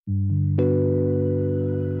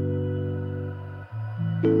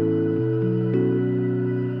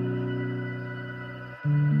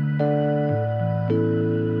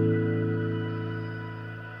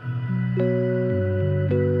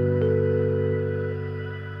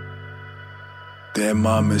There,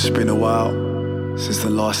 mum, it's been a while since the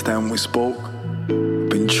last time we spoke.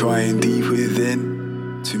 Been trying deep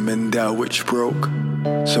within to mend that which broke.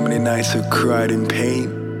 So many nights I cried in pain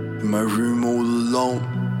in my room all alone.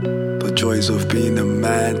 The joys of being a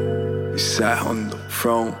man who sat on the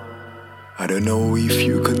throne. I don't know if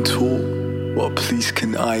you can talk, what please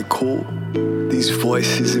can I call? These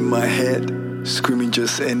voices in my head screaming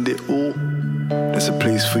just end it all. There's a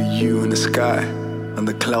place for you in the sky and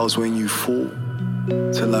the clouds when you fall.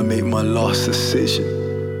 Till I make my last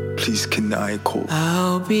decision, please can I call?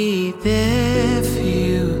 I'll be there for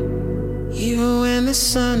you, even when the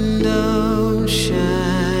sun don't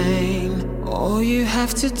shine. All you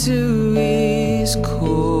have to do is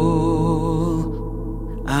call.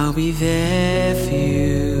 I'll be there for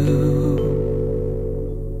you.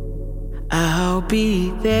 I'll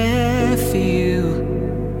be there for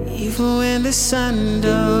you, even when the sun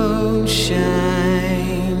don't shine.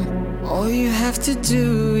 All you have to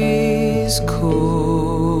do is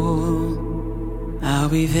call. I'll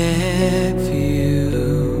be there for you.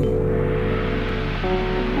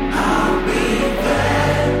 I'll be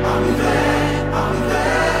there, I'll be there, I'll be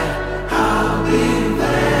there. I'll be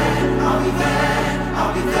there, I'll be there,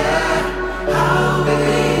 I'll be there. I'll be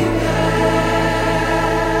there.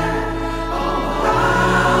 Oh,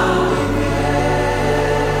 I'll be there.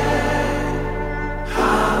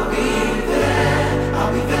 I'll be there,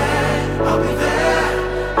 I'll be there. I'll be there,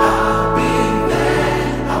 I'll be there,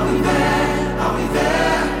 I'll be there, I'll be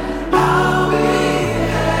there, I'll be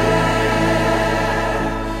there,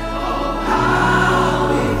 oh, I'll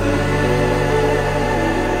be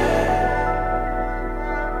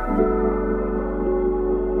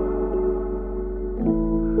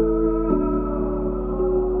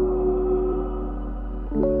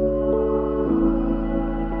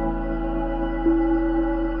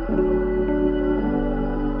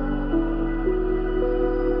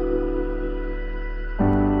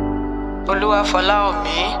Olúwa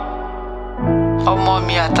Fọláhànmí, ọmọ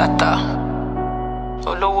mi àtàtà,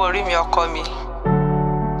 olówó orí mi ọkọ mi,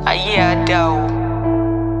 ayé á dá o,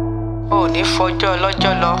 ò ní fọjọ́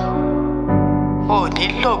ọlọ́jọ́ lọ, ò ní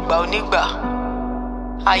lògbà onígbà,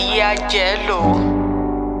 ayé á jẹ́ ẹ́ lò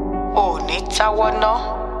ó, ò ní táwọ́ ná,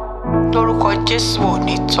 lórúkọ Jésù ò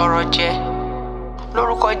ní tọrọ jẹ,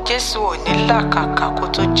 lórúkọ Jésù ò ní làkàkà kó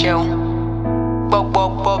tó jẹun,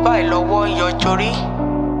 gbọgbọgbọ báyìí lọ́wọ́ ń yọjú rí.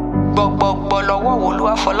 Gbọgbọgbọ lọ́wọ́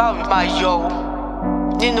Olúwa Fọláhànmí máa yọ o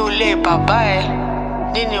nínú ilé bàbá ẹ,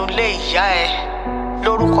 nínú ilé ìyá ẹ,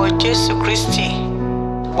 lórúkọ Jésù Kristi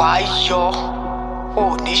wàá yọ, ò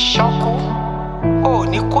ní ṣánkú, ò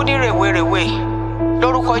ní kú ní rèwerèwe,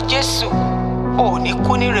 lórúkọ Jésù ò ní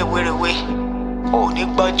kú ní rèwerèwe, ò ní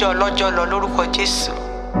gbọ́jọ́ ọlọ́jọ́ lọ lórúkọ Jésù.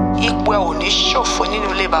 Ipò ẹ ò ní ṣòfò nínú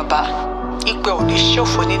ilé bàbá, ipò ẹ ò ní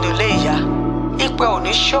ṣòfò nínú ilé ìyá, ipò ẹ ò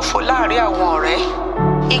ní ṣòfò láàrin àwọn ọ̀rẹ́,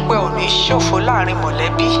 ipò ẹ ò ní ṣòfò láàrin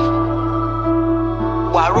mọ̀lẹ́bí.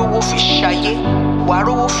 Wàá rówó fi ṣayé, wàá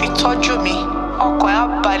rówó fi tọ́jú mi, ọkàn ẹ á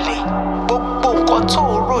balẹ̀, gbogbo nǹkan tó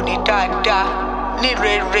ń rò ní dáadáa ní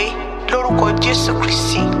rere lórúkọ Jésù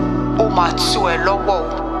Kristi ó máa tú ẹ lọ́wọ́ o,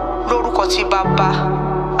 lórúkọ ti bàbá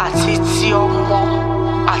àti ti ọmọ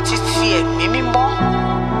àti ti ẹ̀mí mímọ́.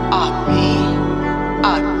 Àmín,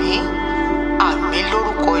 àmín, àmín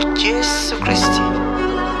lórúkọ Jésù Kristi.